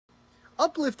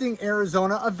Uplifting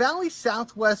Arizona, a Valley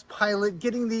Southwest pilot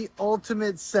getting the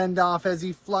ultimate send-off as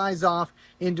he flies off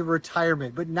into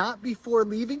retirement, but not before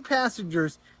leaving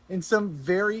passengers in some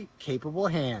very capable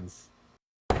hands.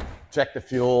 Check the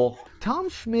fuel. Tom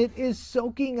Schmidt is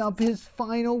soaking up his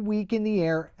final week in the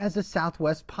air as a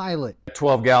Southwest pilot.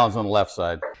 12 gallons on the left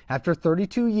side. After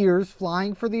 32 years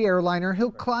flying for the airliner,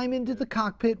 he'll climb into the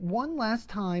cockpit one last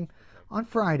time on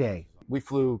Friday. We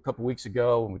flew a couple weeks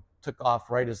ago and we took off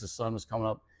right as the sun was coming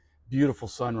up. Beautiful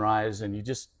sunrise, and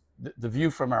the view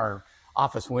from our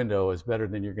office window is better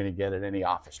than you're going to get at any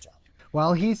office job.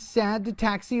 While he's sad to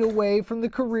taxi away from the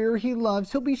career he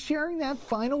loves, he'll be sharing that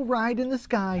final ride in the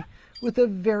sky with a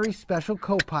very special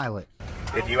co-pilot.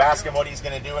 If you ask him what he's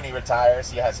going to do when he retires,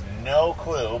 he has no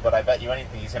clue, but I bet you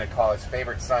anything he's going to call his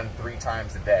favorite son 3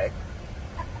 times a day,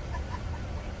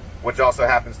 which also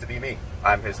happens to be me.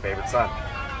 I'm his favorite son.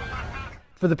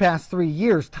 For the past 3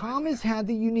 years, Tom has had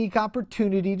the unique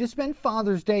opportunity to spend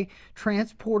Father's Day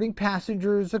transporting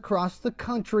passengers across the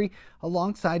country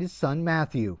alongside his son,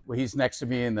 Matthew. Well, he's next to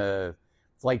me in the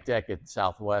flight deck at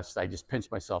Southwest. I just pinch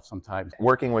myself sometimes.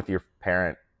 Working with your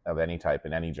parent of any type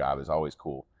in any job is always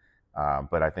cool,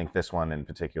 but I think this one in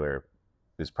particular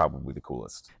is probably the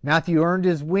coolest. Matthew earned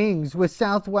his wings with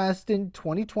Southwest in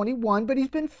 2021, but he's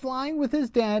been flying with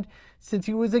his dad since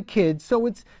he was a kid, so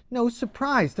it's no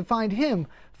surprise to find him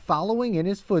following in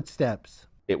his footsteps.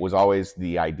 It was always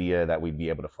the idea that we'd be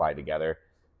able to fly together.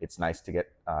 It's nice to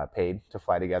get paid to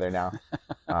fly together now,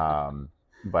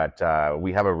 but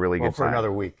we have a really good time. For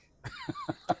another week.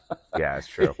 Yeah, it's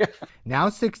true. Now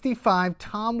 65,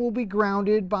 Tom will be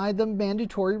grounded by the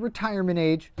mandatory retirement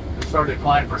age. I started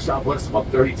flying for Southwest about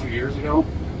 32 years ago.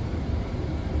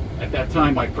 At that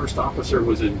time, my first officer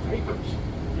was in papers.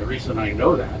 The reason I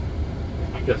know that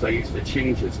is because I used to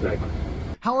change his diaper.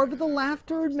 However, the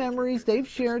laughter and memories they've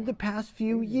shared the past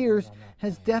few years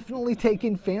has definitely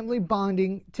taken family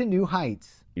bonding to new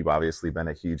heights. You've obviously been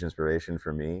a huge inspiration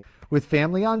for me. With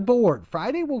family on board,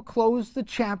 Friday will close the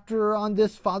chapter on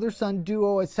this father-son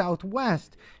duo at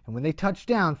Southwest. And when they touch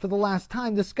down for the last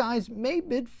time, the skies may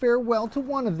bid farewell to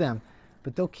one of them,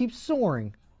 but they'll keep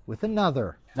soaring with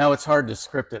another. Now it's hard to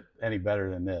script it any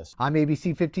better than this. I'm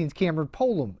ABC 15's Cameron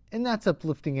Polam, and that's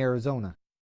Uplifting Arizona.